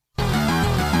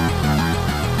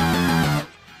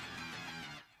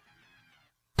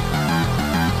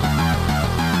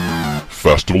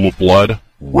Festival of Blood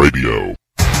Radio.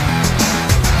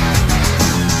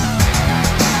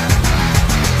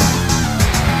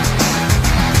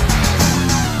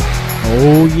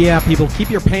 Oh yeah, people,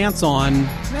 keep your pants on.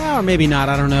 Or maybe not,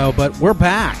 I don't know, but we're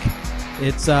back.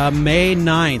 It's May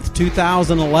 9th,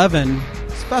 2011.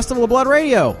 It's Festival of Blood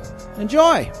Radio.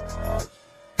 Enjoy.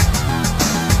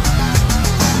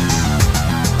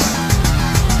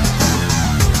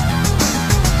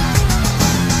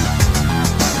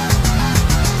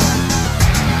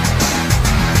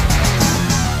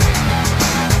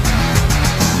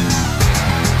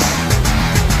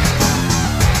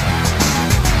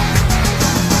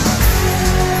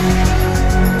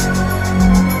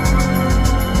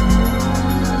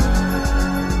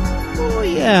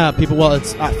 Yeah, people. Well,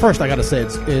 it's first I got to say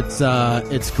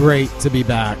it's great to be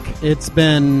back. It's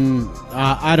been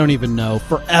I don't even know,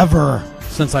 forever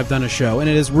since I've done a show, and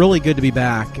it is really good to be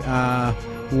back. A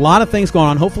lot of things going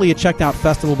on. Hopefully you checked out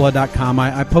festivalblood.com.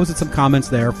 I posted some comments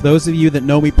there. For those of you that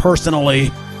know me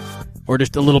personally, or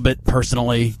just a little bit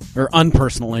personally or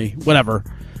unpersonally, whatever.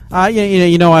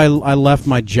 I left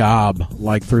my job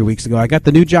like 3 weeks ago. I got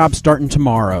the new job starting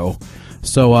tomorrow.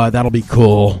 So that'll be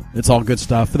cool. It's all good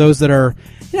stuff. For those that are,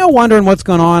 wondering what's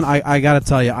going on, I got to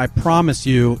tell you, I promise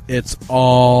you it's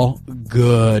all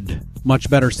good.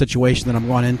 Much better situation that I'm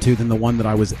going into than the one that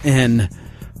I was in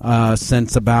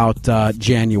since about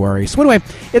January. So anyway,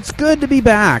 it's good to be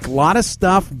back. A lot of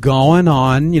stuff going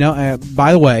on.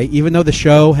 By the way, even though the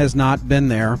show has not been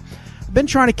there, I've been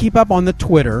trying to keep up on the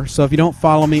Twitter. So if you don't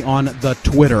follow me on the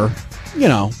Twitter,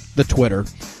 the Twitter,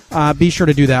 be sure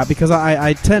to do that, because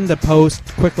I tend to post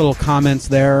quick little comments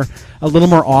there a little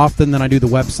more often than I do the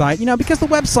website. Because the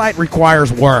website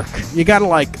requires work. You got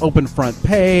to open front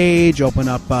page, open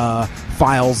up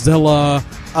FileZilla,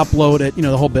 upload it,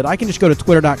 the whole bit. I can just go to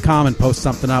twitter.com and post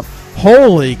something up.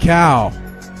 Holy cow.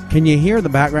 Can you hear the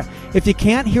background? If you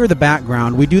can't hear the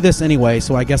background, we do this anyway,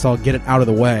 so I guess I'll get it out of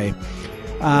the way.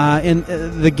 In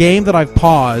the game that I've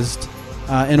paused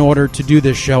in order to do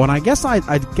this show, and I guess I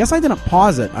didn't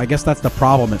pause it. I guess that's the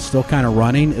problem. It's still kind of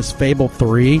running. Is Fable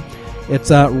 3.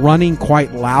 It's running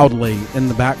quite loudly in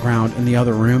the background in the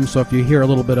other room. So if you hear a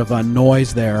little bit of a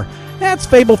noise there, it's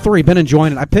Fable 3. Been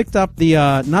enjoying it. I picked up the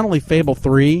not only Fable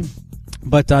 3,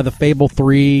 but the Fable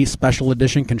 3 Special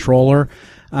Edition controller.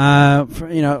 For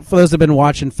those that have been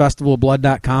watching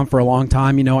festivalblood.com for a long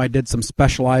time, I did some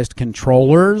specialized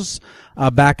controllers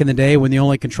back in the day when the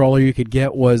only controller you could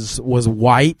get was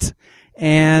white.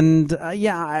 And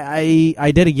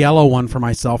I did a yellow one for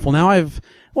myself.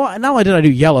 Not only did I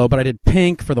do yellow, but I did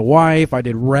pink for the wife. I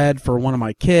did red for one of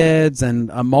my kids, and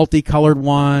a multicolored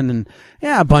one, and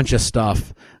a bunch of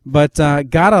stuff. But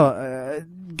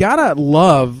gotta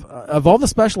love, of all the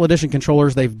special edition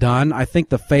controllers they've done, I think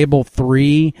the Fable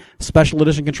 3 special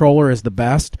edition controller is the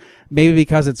best. Maybe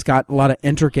because it's got a lot of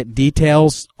intricate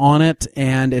details on it,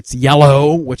 and it's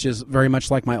yellow, which is very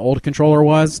much like my old controller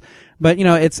was. But,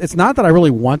 it's not that I really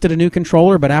wanted a new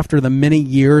controller, but after the many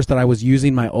years that I was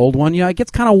using my old one, it gets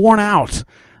kind of worn out.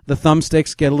 The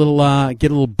thumbsticks get a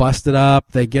little busted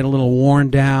up. They get a little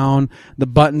worn down. The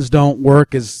buttons don't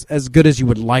work as good as you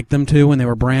would like them to when they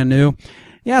were brand new.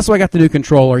 Yeah, so I got the new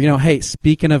controller. Hey,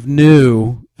 speaking of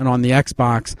new, and on the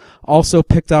Xbox, also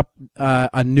picked up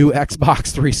a new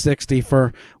Xbox 360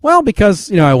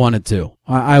 because, I wanted to.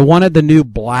 I wanted the new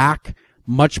black,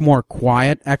 much more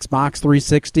quiet Xbox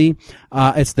 360.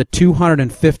 It's the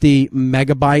 250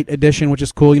 megabyte edition, which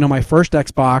is cool. My first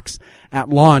Xbox at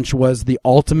launch was the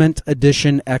Ultimate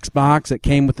Edition Xbox. It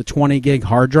came with the 20 gig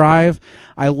hard drive.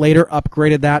 I later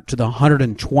upgraded that to the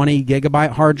 120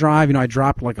 gigabyte hard drive. I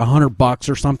dropped like $100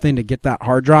 or something to get that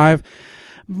hard drive.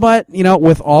 But,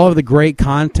 with all of the great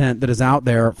content that is out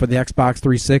there for the Xbox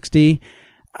 360,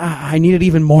 I needed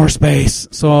even more space.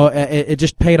 So it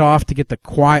just paid off to get the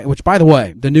quiet, which, by the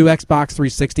way, the new Xbox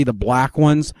 360, the black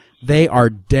ones, they are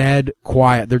dead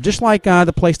quiet. They're just like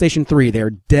the PlayStation 3. They're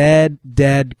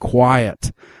dead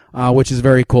quiet, which is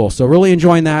very cool. So really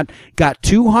enjoying that. Got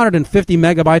 250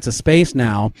 megabytes of space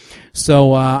now.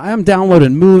 So I'm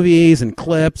downloading movies and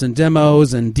clips and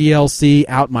demos and DLC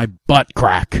out my butt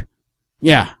crack.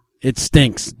 Yeah. It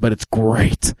stinks, but it's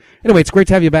great. Anyway, it's great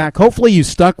to have you back. Hopefully you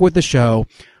stuck with the show.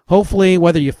 Hopefully,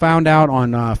 whether you found out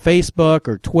on Facebook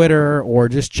or Twitter or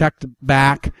just checked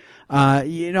back,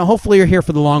 hopefully you're here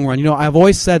for the long run. I've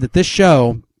always said that this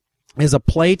show is a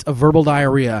plate of verbal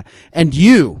diarrhea, and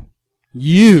you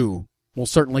will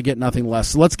certainly get nothing less.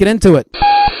 So let's get into it.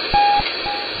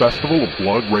 Festival of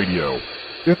Blood Radio.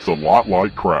 It's a lot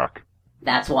like crack.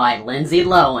 That's why Lindsay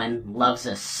Lohan loves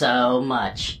us so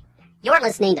much. You're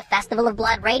listening to Festival of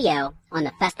Blood Radio on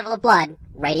the Festival of Blood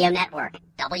Radio Network.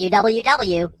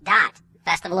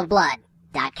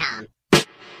 www.festivalofblood.com.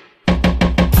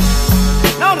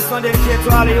 Now this one dedicated to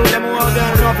all of you them who out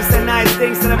there who know to say nice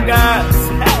things to them girls.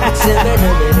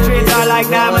 Treat her like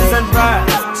diamonds and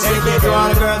pearls. Dedicated to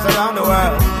all the girls around the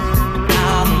world.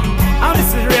 And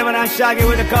this is Raymond and Shaggy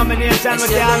with the combination with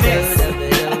your mix.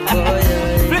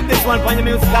 Flip this one on your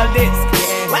musical disc.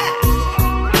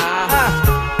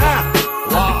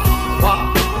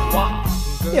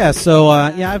 Yeah, so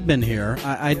I've been here.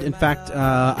 In fact,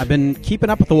 I've been keeping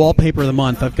up with the wallpaper of the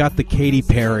month. I've got the Katy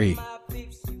Perry.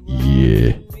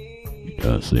 Yeah.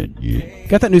 I said yeah.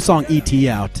 Got that new song E.T.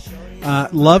 out.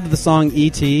 Loved the song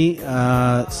E.T.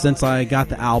 Since I got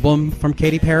the album from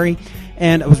Katy Perry,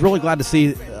 and I was really glad to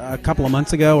see a couple of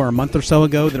months ago or a month or so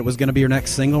ago that it was going to be her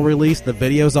next single release. The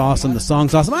video's awesome. The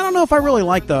song's awesome. I don't know if I really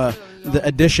like the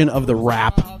addition of the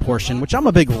rap portion, which I'm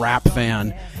a big rap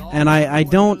fan, and I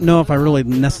don't know if I really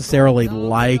necessarily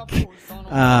like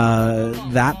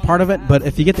that part of it, but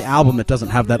if you get the album, it doesn't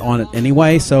have that on it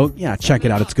anyway, so yeah, check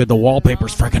it out. It's good. The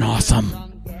wallpaper's freaking awesome.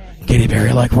 Katy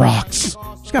Perry like rocks.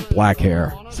 She's got black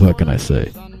hair. So what can I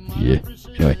say? Yeah.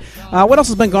 Anyway, what else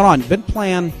has been going on?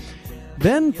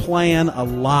 Been playing a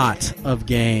lot of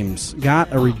games.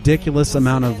 Got a ridiculous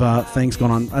amount of things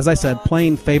going on. As I said,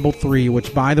 playing Fable 3,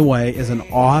 which, by the way, is an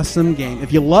awesome game.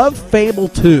 If you love Fable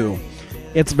 2,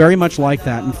 it's very much like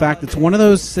that. In fact, it's one of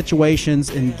those situations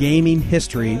in gaming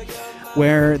history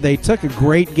where they took a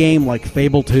great game like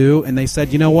Fable 2 and they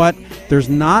said, you know what? There's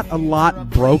not a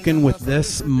lot broken with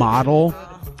this model.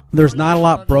 There's not a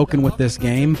lot broken with this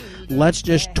game. Let's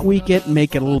just tweak it,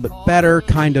 make it a little bit better,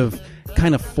 kind of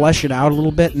flesh it out a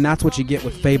little bit, and that's what you get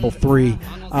with Fable 3.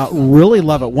 Really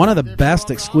love it. One of the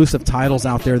best exclusive titles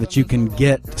out there that you can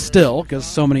get still, because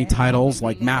so many titles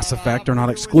like Mass Effect are not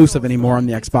exclusive anymore on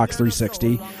the Xbox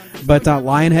 360. But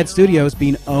Lionhead Studios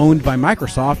being owned by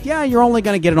Microsoft, yeah, you're only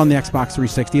going to get it on the Xbox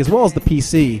 360 as well as the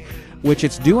PC, which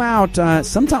it's due out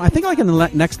sometime, I think like in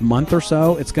the next month or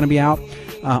so, it's going to be out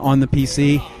on the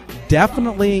PC.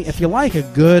 Definitely, if you like a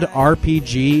good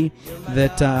RPG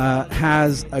that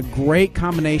has a great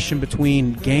combination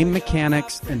between game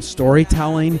mechanics and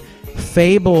storytelling,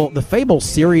 the Fable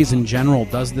series in general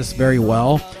does this very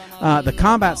well. The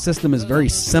combat system is very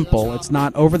simple. It's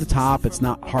not over the top. It's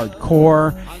not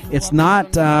hardcore. It's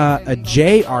not a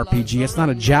JRPG. It's not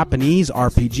a Japanese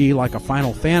RPG like a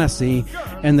Final Fantasy,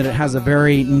 and that it has a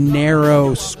very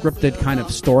narrow, scripted kind of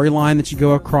storyline that you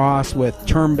go across with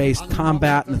turn-based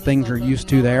combat and the things you're used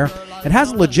to there. It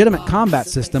has a legitimate combat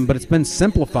system, but it's been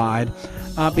simplified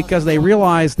because they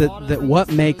realize that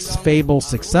what makes Fable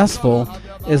successful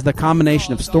is the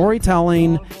combination of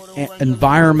storytelling,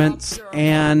 environments,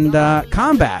 and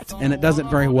combat, and it does it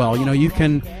very well. You know, you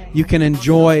can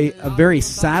enjoy a very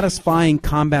satisfying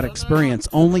combat experience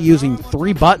only using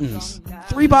three buttons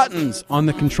on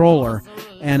the controller,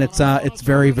 and it's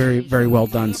very, very, very well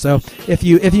done. So if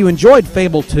you enjoyed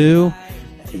Fable 2,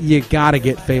 you got to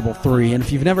get Fable 3, and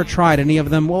if you've never tried any of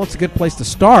them, well, it's a good place to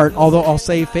start. Although I'll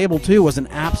say Fable 2 was an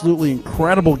absolutely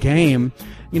incredible game.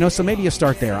 You know, so maybe you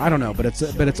start there. I don't know, but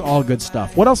it's all good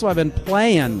stuff. What else have I been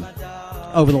playing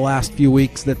over the last few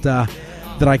weeks that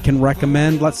I can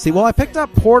recommend? Let's see. Well, I picked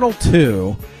up Portal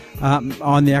 2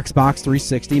 on the Xbox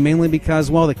 360, mainly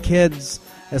because, well, the kids,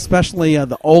 especially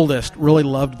the oldest, really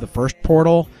loved the first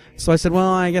Portal. So I said, well,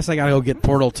 I guess I got to go get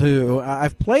Portal 2.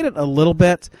 I've played it a little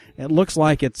bit. It looks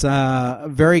like it's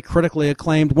very critically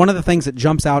acclaimed. One of the things that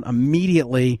jumps out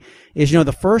immediately is, you know,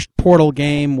 the first Portal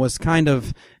game was kind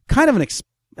of an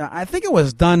I think it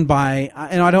was done by,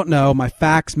 and I don't know, my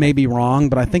facts may be wrong,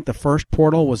 but I think the first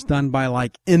Portal was done by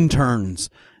like interns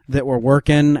that were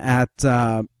working at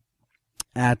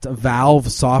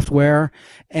Valve Software,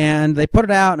 and they put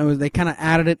it out, and they kind of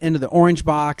added it into the orange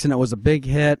box, and it was a big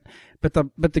hit. But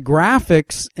the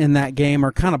graphics in that game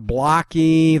are kind of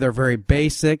blocky. They're very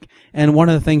basic. And one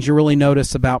of the things you really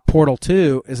notice about Portal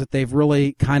 2 is that they've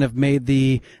really kind of made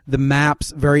the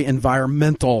maps very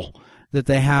environmental. That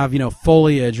they have, you know,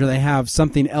 foliage, or they have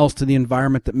something else to the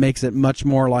environment that makes it much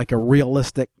more like a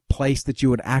realistic place that you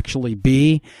would actually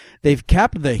be. They've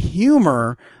kept the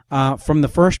humor from the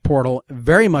first Portal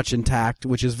very much intact,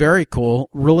 which is very cool.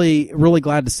 Really, really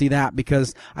glad to see that,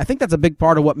 because I think that's a big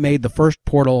part of what made the first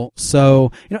Portal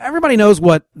so, you know, everybody knows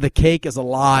what the cake is a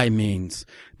lie means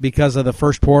because of the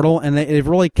first Portal, and they've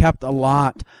really kept a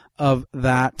lot of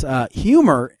that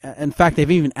humor. In fact,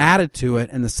 they've even added to it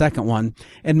in the second one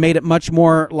and made it much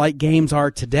more like games are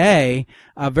today,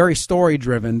 very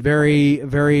story-driven, very,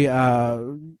 very,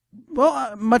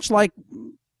 much like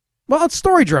well, it's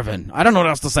story driven. I don't know what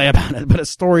else to say about it, but it's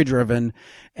story driven,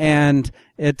 and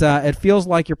it feels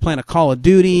like you're playing a Call of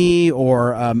Duty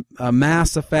or a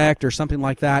Mass Effect or something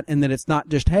like that, and that it's not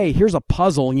just, hey, here's a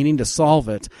puzzle and you need to solve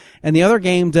it. And the other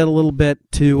game did a little bit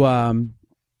to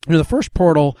the first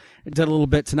Portal did a little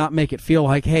bit to not make it feel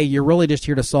like, hey, you're really just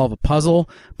here to solve a puzzle.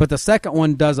 But the second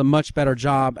one does a much better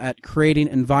job at creating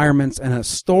environments and a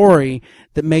story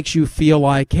that makes you feel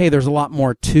like, hey, there's a lot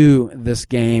more to this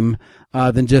game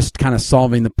than just kind of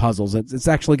solving the puzzles. It's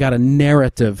actually got a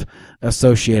narrative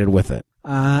associated with it.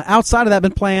 Outside of that, I've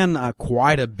been playing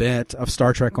quite a bit of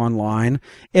Star Trek Online.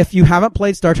 If you haven't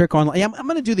played Star Trek Online, I'm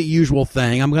going to do the usual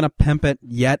thing. I'm going to pimp it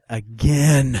yet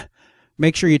again.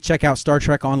 Make sure you check out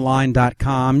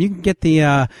StarTrekOnline.com. You can get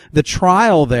the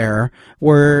trial there,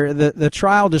 where the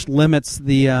trial just limits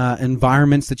the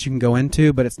environments that you can go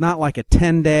into, but it's not like a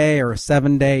 10-day or a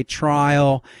 7-day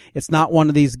trial. It's not one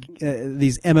of these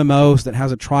MMOs that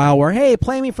has a trial where, hey,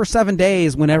 play me for 7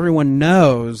 days, when everyone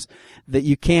knows that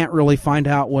you can't really find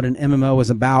out what an MMO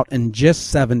is about in just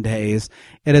 7 days.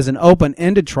 It is an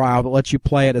open-ended trial that lets you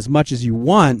play it as much as you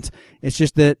want. It's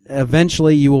just that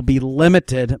eventually you will be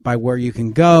limited by where you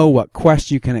can go, what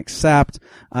quests you can accept,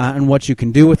 and what you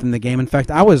can do within the game. In fact,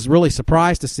 I was really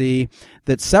surprised to see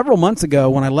that several months ago,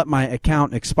 when I let my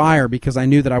account expire because I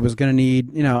knew that I was going to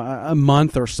need, a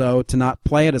month or so to not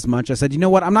play it as much, I said, you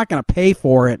know what, I'm not going to pay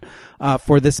for it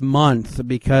for this month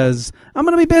because I'm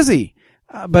going to be busy.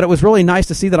 But it was really nice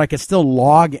to see that I could still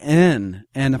log in,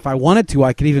 and if I wanted to,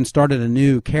 I could even started a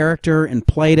new character and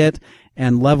played it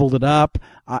and leveled it up.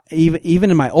 Even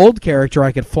in my old character,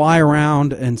 I could fly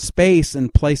around in space in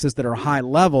places that are high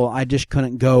level. I just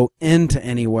couldn't go into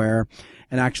anywhere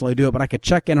and actually do it. But I could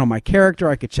check in on my character.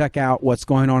 I could check out what's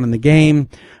going on in the game,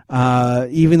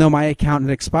 even though my account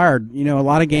had expired. A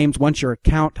lot of games, once your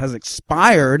account has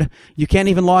expired, you can't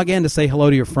even log in to say hello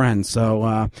to your friends.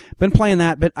 So been playing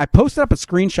that. But I posted up a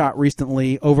screenshot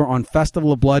recently over on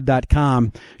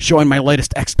festivalofblood.com showing my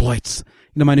latest exploits.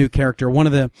 My new character. One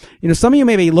of the, some of you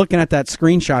may be looking at that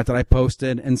screenshot that I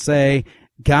posted and say,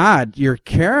 God, your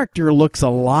character looks a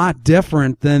lot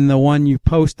different than the one you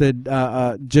posted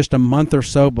just a month or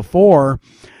so before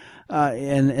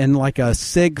in like a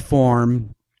SIG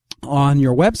form on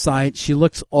your website. She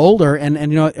looks older, and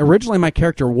originally my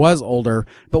character was older,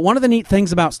 but one of the neat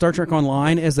things about Star Trek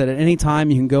Online is that at any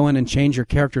time you can go in and change your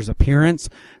character's appearance.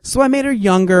 So I made her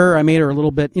younger. I made her a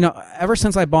little bit, ever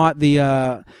since I bought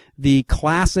the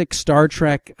classic Star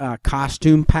Trek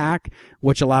costume pack,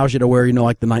 which allows you to wear,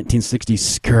 like the 1960s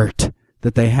skirt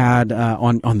that they had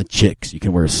on the chicks. You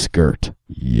can wear a skirt.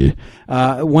 Yeah.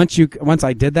 Once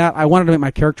I did that, I wanted to make my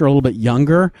character a little bit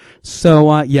younger. So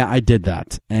I did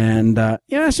that, and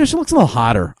so she looks a little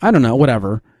hotter. I don't know,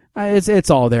 whatever.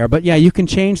 It's all there, but yeah, you can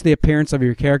change the appearance of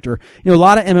your character. A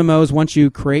lot of MMOs, once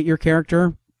you create your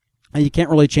character, you can't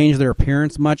really change their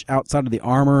appearance much outside of the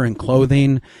armor and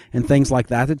clothing and things like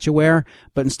that you wear.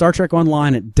 But in Star Trek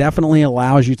Online, it definitely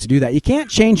allows you to do that. You can't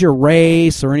change your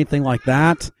race or anything like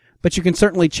that, but you can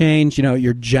certainly change,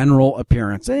 your general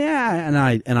appearance. Yeah,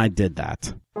 and I did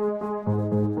that.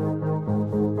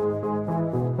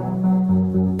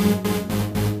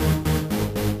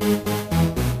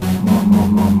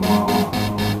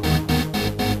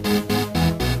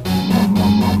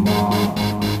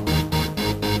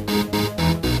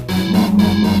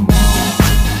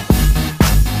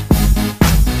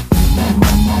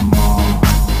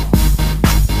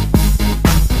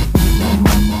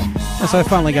 So I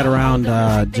finally got around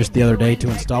just the other day to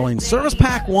installing Service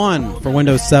Pack 1 for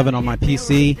Windows 7 on my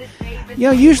PC.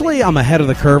 Usually I'm ahead of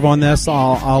the curve on this. A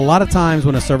lot of times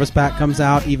when a Service Pack comes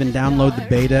out, even download the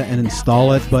beta and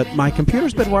install it, but my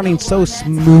computer's been running so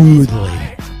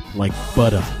smoothly, like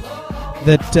butter,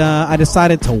 that I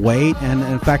decided to wait, and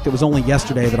in fact it was only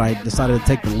yesterday that I decided to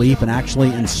take the leap and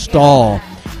actually install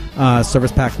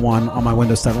Service Pack 1 on my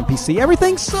Windows 7 PC.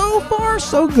 Everything's so far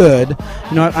so good.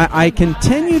 I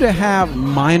continue to have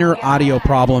minor audio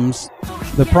problems.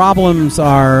 The problems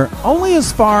are only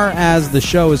as far as the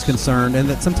show is concerned, and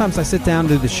that sometimes I sit down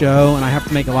to do the show and I have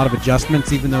to make a lot of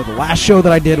adjustments, even though the last show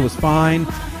that I did was fine.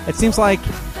 It seems like,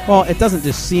 well, it doesn't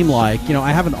just seem like,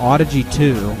 I have an Audigy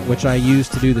 2, which I use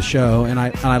to do the show, and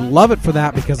I love it for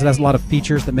that because it has a lot of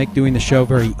features that make doing the show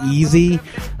very easy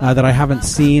that I haven't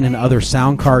seen in other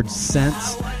sound cards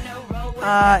since.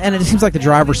 And it seems like the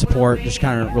driver support just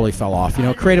kind of really fell off.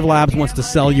 Creative Labs wants to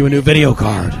sell you a new video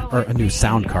card, or a new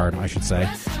sound card, I should say.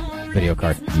 Video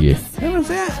card. Yeah.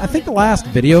 I think the last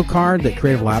video card that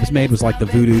Creative Labs made was like the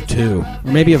Voodoo 2,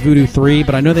 or maybe a Voodoo 3,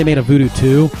 but I know they made a Voodoo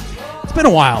 2. It's been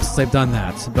a while since they've done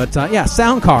that. But,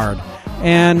 sound card.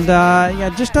 And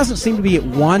it just doesn't seem to be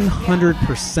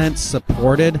 100%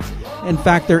 supported. In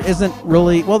fact, there isn't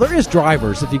really... Well, there is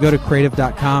drivers. If you go to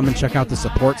creative.com and check out the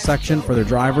support section for their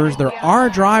drivers, there are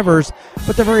drivers,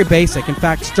 but they're very basic. In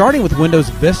fact, starting with Windows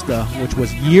Vista, which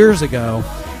was years ago,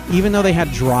 even though they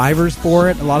had drivers for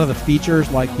it, a lot of the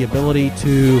features like the ability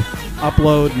to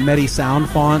upload MIDI sound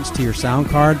fonts to your sound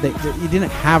card, you didn't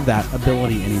have that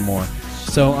ability anymore.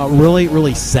 So a really,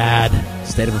 really sad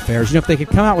state of affairs. You know, if they could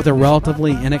come out with a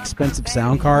relatively inexpensive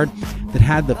sound card that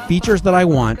had the features that I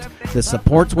want, that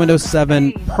supports Windows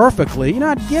 7 perfectly,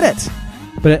 I'd get it.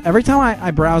 But every time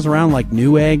I browse around like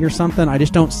Newegg or something, I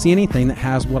just don't see anything that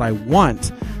has what I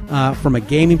want from a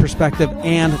gaming perspective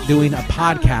and doing a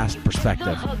podcast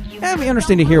perspective. And it'd be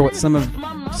interesting to hear what some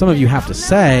of you have to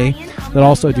say that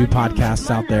also do podcasts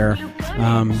out there.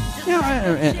 I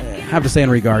have to say in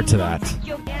regard to that.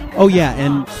 Oh, yeah,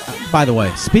 and by the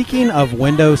way, speaking of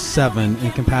Windows 7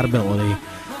 and compatibility,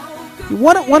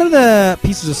 one of the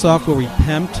pieces of software we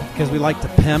pimped, because we like to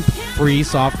pimp free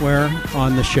software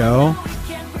on the show,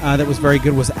 that was very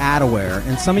good was AdAware.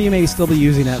 And some of you may still be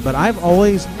using it, but I've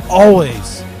always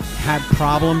had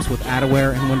problems with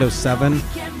AdAware in Windows 7,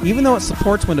 even though it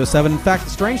supports Windows 7. In fact, the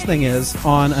strange thing is,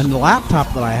 on a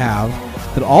laptop that I have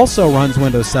that also runs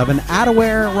Windows 7,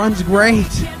 AdAware runs great.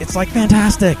 It's like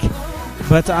fantastic.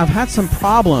 But I've had some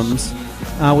problems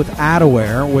with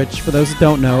AdAware, which, for those that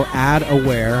don't know,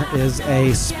 AdAware is a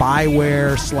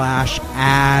spyware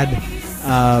 /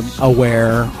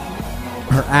 ad-aware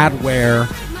or adware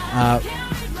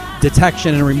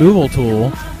detection and removal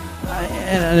tool.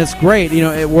 And it's great.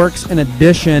 It works in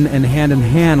addition and hand in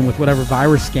hand with whatever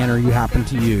virus scanner you happen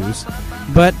to use.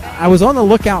 But I was on the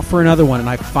lookout for another one, and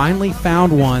I finally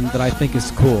found one that I think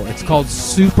is cool. It's called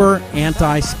Super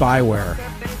Anti-Spyware.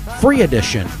 Free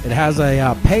edition. It has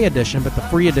a pay edition, but the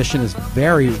free edition is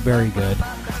very, very good.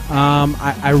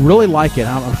 I really like it.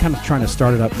 I'm kind of trying to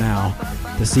start it up now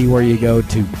to see where you go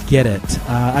to get it.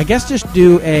 I guess just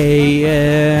do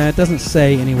it doesn't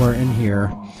say anywhere in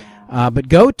here. But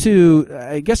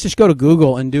just go to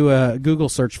Google and do a Google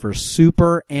search for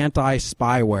Super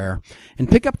Anti-Spyware and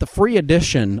pick up the free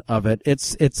edition of it.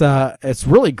 It's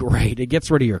really great. It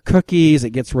gets rid of your cookies. It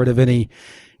gets rid of any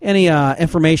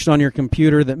information on your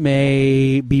computer that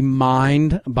may be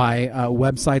mined by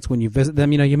websites when you visit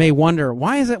them. You may wonder,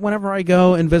 why is it whenever I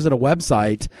go and visit a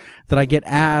website that I get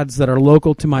ads that are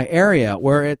local to my area?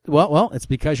 Well, it's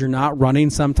because you're not running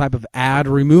some type of ad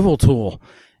removal tool.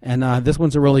 And this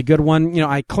one's a really good one.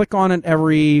 I click on it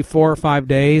every 4 or 5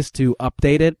 days to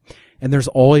update it, and there's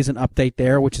always an update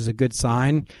there, which is a good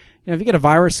sign. If you get a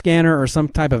virus scanner or some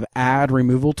type of ad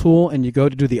removal tool and you go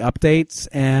to do the updates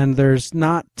and there's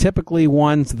not typically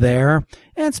ones there,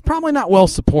 and it's probably not well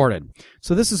supported.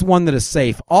 So this is one that is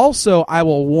safe. Also, I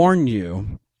will warn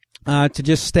you to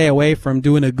just stay away from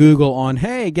doing a Google on,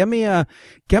 hey, give me a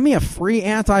free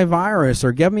antivirus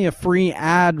or give me a free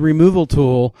ad removal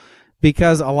tool,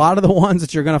 because a lot of the ones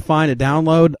that you're going to find to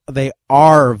download, they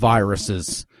are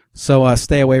viruses. So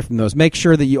stay away from those. Make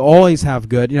sure that you always have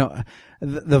good,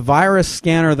 the virus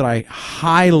scanner that I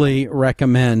highly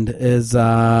recommend is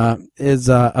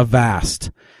Avast.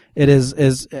 It is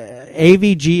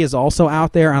AVG is also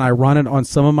out there, and I run it on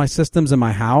some of my systems in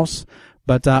my house.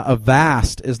 But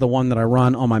Avast is the one that I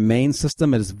run on my main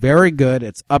system. It is very good.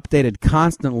 It's updated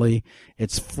constantly.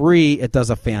 It's free. It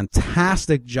does a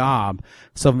fantastic job.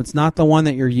 So if it's not the one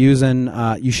that you're using,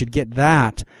 you should get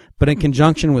that. But in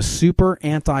conjunction with Super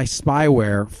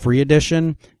Anti-Spyware Free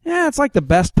Edition, it's like the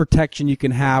best protection you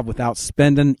can have without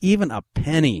spending even a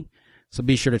penny. So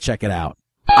be sure to check it out.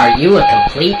 Are you a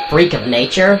complete freak of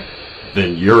nature?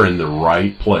 Then you're in the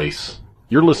right place.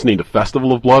 You're listening to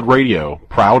Festival of Blood Radio,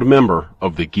 proud member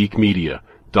of The Geek Media.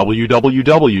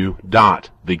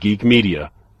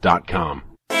 www.thegeekmedia.com.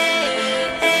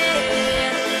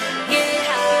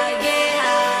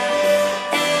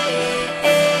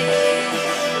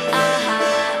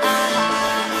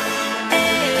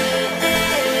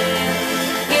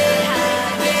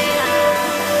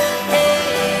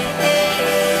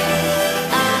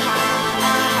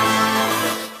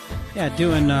 Yeah,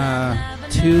 doing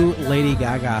 2 Lady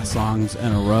Gaga songs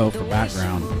in a row for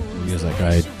background music.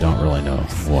 I don't really know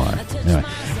why. Anyway,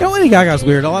 Lady Gaga's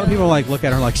weird. A lot of people look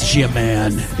at her like, is she a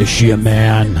man? Is she a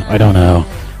man? I don't know.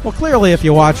 Well, clearly, if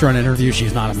you watch her on an interview,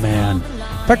 she's not a man.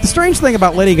 In fact, the strange thing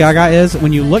about Lady Gaga is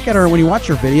when you look at her, when you watch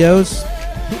her videos,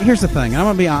 here's the thing.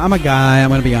 I'm a guy. I'm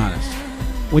going to be honest.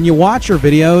 When you watch her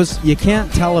videos, you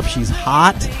can't tell if she's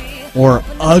hot or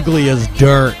ugly as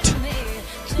dirt.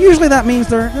 Usually that means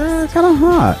they're kind of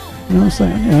hot. You know what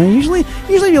I'm saying? Usually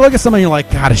you look at somebody and you're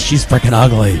like, God, she's freaking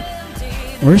ugly.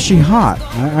 Or is she hot?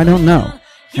 I don't know.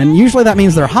 And usually that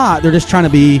means they're hot. They're just trying to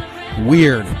be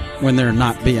weird when they're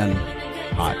not being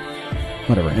hot.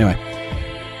 Whatever. Anyway.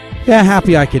 Yeah,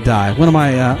 Happy I Could Die. One of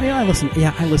my, I listen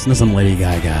to some Lady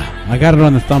Gaga. I got it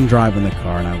on the thumb drive in the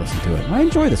car, and I listened to it. I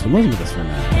enjoy this one. Listen to this for a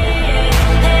minute.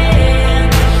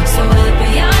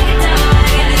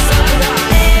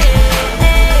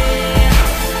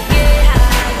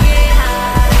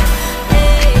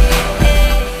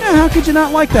 How could you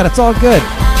not like that? It's all good.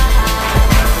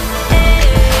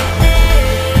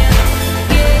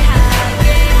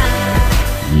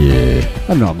 Yeah. I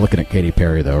don't know. I'm looking at Katy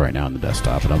Perry, though, right now on the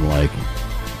desktop, and I'm like,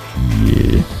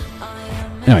 yeah.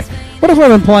 Anyway, what have I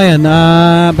been playing?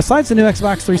 Besides the new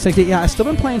Xbox 360, yeah, I've still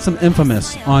been playing some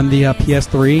Infamous on the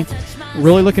PS3.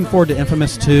 Really looking forward to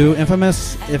Infamous 2.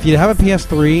 Infamous, if you have a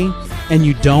PS3 and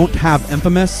you don't have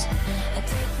Infamous,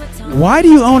 why do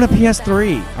you own a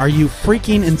PS3? Are you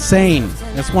freaking insane?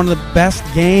 It's one of the best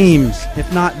games,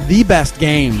 if not the best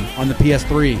game on the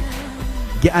PS3.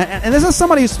 And this is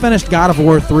somebody who's finished God of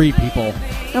War 3, people.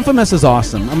 Infamous is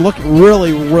awesome. I'm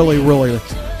really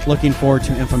looking forward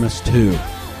to Infamous 2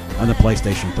 on the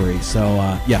PlayStation 3. So,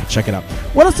 yeah, check it out.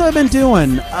 What else have I been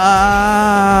doing?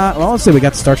 Well, let's see. We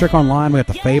got Star Trek Online. We got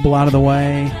the Fable out of the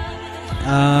way.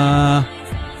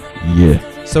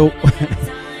 Yeah. So...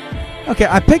 Okay,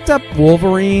 I picked up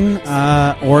Wolverine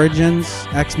Origins,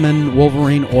 X-Men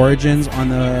Wolverine Origins on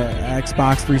the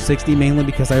Xbox 360, mainly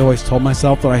because I always told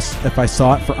myself that if I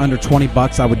saw it for under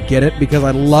 $20, I would get it because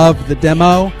I loved the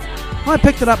demo. Well, I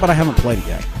picked it up, but I haven't played it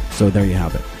yet. So there you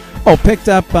have it. Oh, picked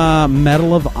up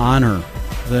Medal of Honor,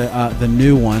 the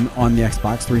new one on the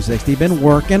Xbox 360. Been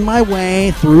working my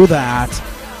way through that.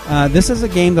 This is a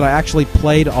game that I actually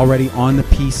played already on the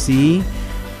PC.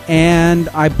 And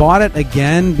I bought it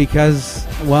again because,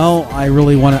 well, I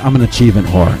really want to. I'm an achievement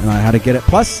whore, and I had to get it.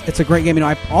 Plus, it's a great game. You know,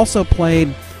 I also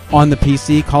played on the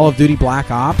PC Call of Duty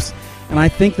Black Ops, and I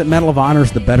think that Medal of Honor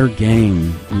is the better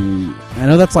game. I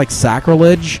know that's like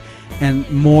sacrilege, and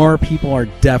more people are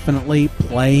definitely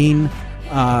playing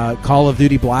Call of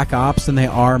Duty Black Ops than they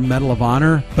are Medal of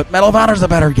Honor. But Medal of Honor is a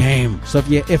better game. So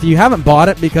if you haven't bought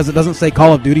it because it doesn't say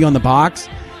Call of Duty on the box,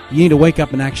 you need to wake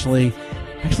up and actually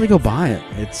go buy it.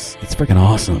 It's freaking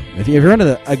awesome. If you're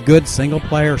into a good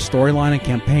single-player storyline and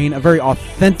campaign, a very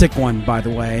authentic one, by the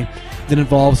way, that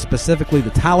involves specifically the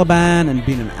Taliban and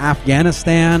being in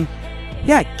Afghanistan,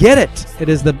 yeah, get it.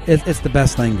 It's the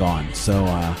best thing gone.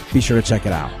 So be sure to check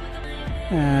it out.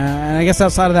 And I guess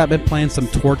outside of that, I've been playing some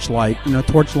Torchlight. You know,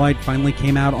 Torchlight finally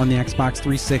came out on the Xbox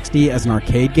 360 as an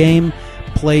arcade game.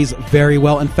 Plays very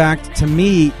well. In fact, to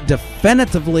me,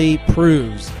 definitively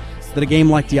proves that a game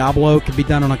like Diablo could be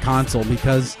done on a console,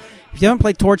 because if you haven't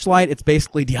played Torchlight, it's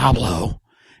basically Diablo.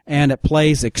 And it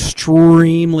plays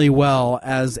extremely well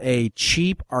as a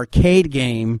cheap arcade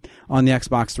game on the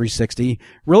Xbox 360.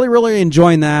 Really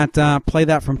enjoying that. Play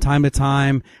that from time to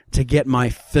time to get my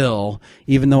fill,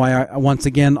 even though I once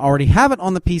again already have it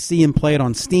on the PC and play it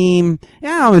on Steam.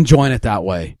 Yeah, I'm enjoying it that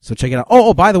way. So check it out.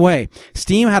 Oh, by the way,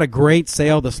 Steam had a great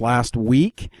sale this last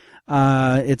week.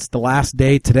 It's the last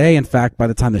day today. In fact, by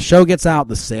the time the show gets out,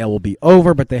 the sale will be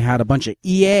over, but they had a bunch of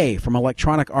EA from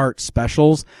Electronic Arts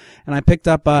specials, and I picked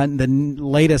up the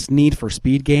latest Need for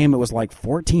Speed game. It was like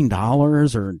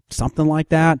 $14 or something like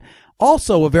that.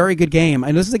 Also a very good game,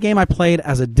 and this is a game I played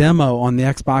as a demo on the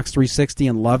Xbox 360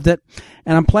 and loved it,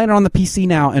 and I'm playing it on the PC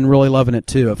now and really loving it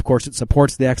too. Of course, it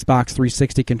supports the Xbox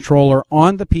 360 controller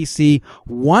on the PC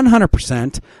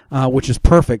 100%, which is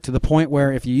perfect, to the point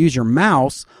where if you use your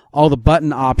mouse, all the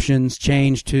button options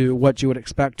change to what you would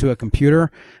expect to a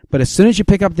computer. But as soon as you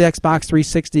pick up the Xbox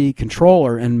 360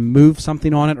 controller and move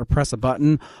something on it or press a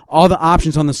button, all the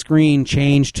options on the screen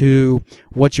change to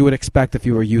what you would expect if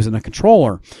you were using a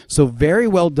controller. So very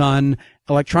well done.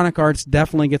 Electronic Arts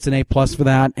definitely gets an A+ for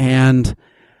that. And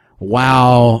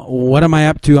wow, what am I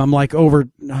up to? I'm like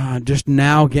just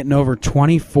now getting over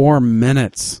 24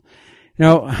 minutes. You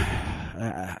know,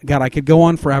 God, I could go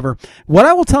on forever. What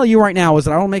I will tell you right now is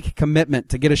that I will make a commitment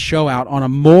to get a show out on a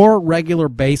more regular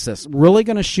basis. Really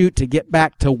going to shoot to get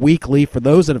back to weekly for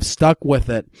those that have stuck with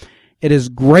it. It is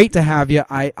great to have you.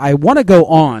 I want to go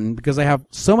on because I have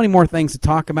so many more things to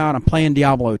talk about. I'm playing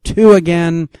Diablo 2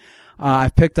 again.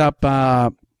 I've picked up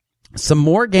some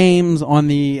more games on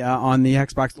the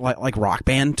Xbox, like Rock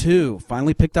Band 2.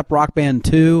 Finally picked up Rock Band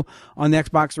 2 on the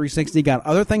Xbox 360. Got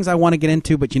other things I want to get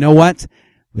into, but you know what?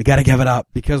 We got to give it up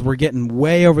because we're getting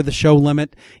way over the show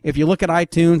limit. If you look at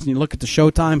iTunes and you look at the show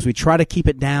times, we try to keep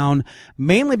it down,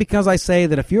 mainly because I say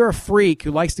that if you're a freak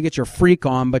who likes to get your freak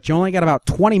on, but you only got about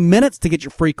 20 minutes to get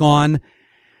your freak on,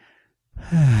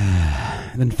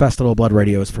 then Festival of Blood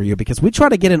Radio is for you, because we try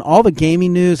to get in all the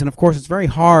gaming news, and of course it's very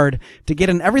hard to get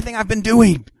in everything I've been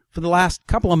doing for the last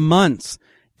couple of months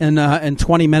in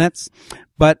 20 minutes.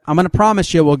 But I'm going to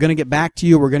promise you we're going to get back to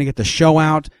you. We're going to get the show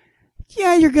out.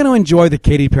 Yeah, you're going to enjoy the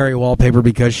Katy Perry wallpaper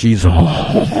because she's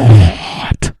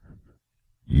hot.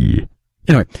 Yeah.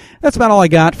 Anyway, that's about all I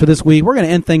got for this week. We're going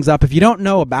to end things up. If you don't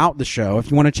know about the show, if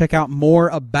you want to check out more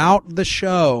about the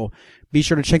show, be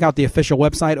sure to check out the official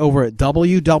website over at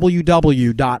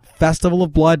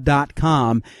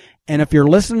www.festivalofblood.com. And if you're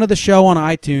listening to the show on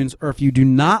iTunes, or if you do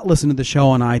not listen to the show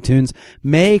on iTunes,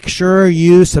 make sure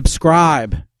you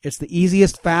subscribe. It's the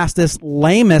easiest, fastest,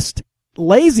 lamest,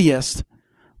 laziest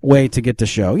way to get the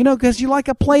show. You know, because you like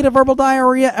a plate of verbal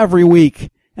diarrhea every week.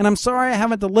 And I'm sorry I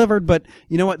haven't delivered, but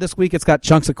you know what? This week it's got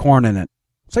chunks of corn in it.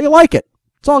 So you like it.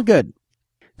 It's all good.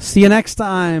 See you next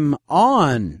time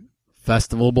on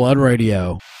Festival Blood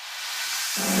Radio.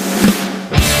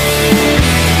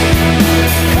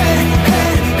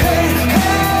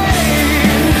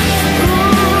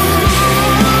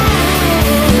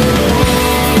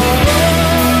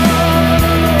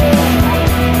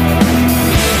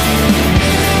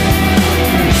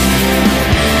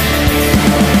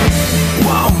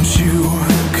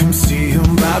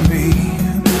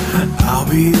 I'll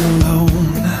be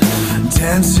alone,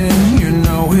 dancing, you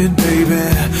know it, baby.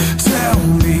 Tell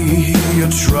me your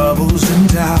troubles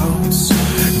and doubts,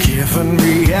 giving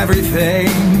me everything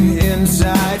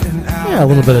inside and out. Yeah, a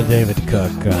little bit of David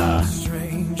Cook.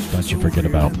 Don't you forget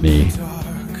about me.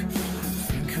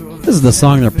 This is the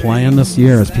song they're playing this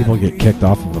year as people get kicked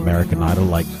off of American Idol,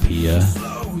 like Pia.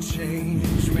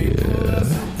 Yeah.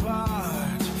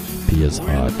 Pia's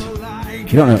hot.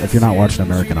 If you don't know, if you're not watching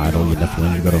American Idol, you definitely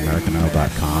need to go to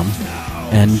AmericanIdol.com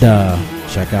and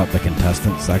check out the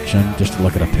contestant section just to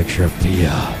look at a picture of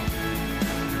Pia.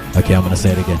 Okay, I'm going to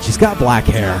say it again. She's got black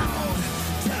hair.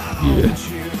 Yeah,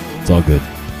 it's all good.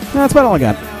 No, that's about all I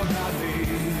got.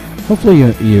 Hopefully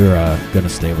you're going to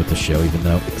stay with the show, even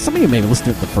though some of you maybe listened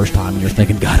to it the first time and you're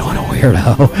thinking, God, what a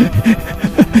weirdo.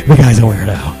 The guy's a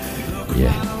weirdo.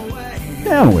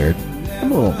 Yeah, I'm weird.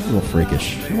 I'm a little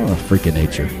freakish. I'm a freak of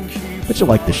nature. But you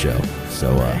like the show.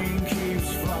 So,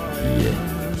 yeah.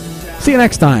 See you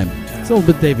next time. It's a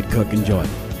little bit David Cook. Enjoy. Will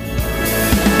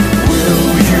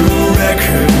you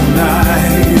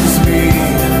recognize me?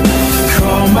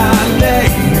 Call my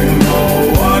name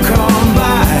or walk on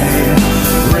by.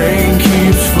 Rain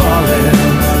keeps falling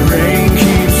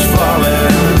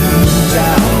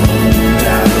down,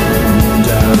 down,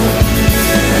 down.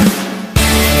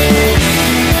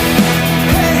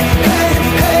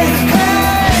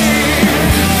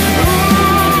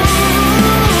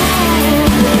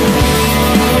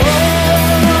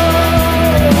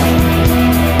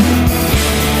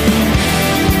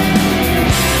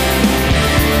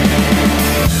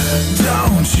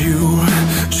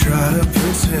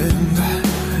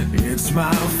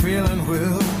 My feeling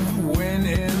will win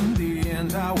in the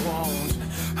end. I won't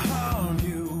harm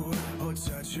you or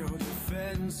touch your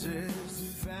defenses.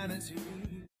 Vanity.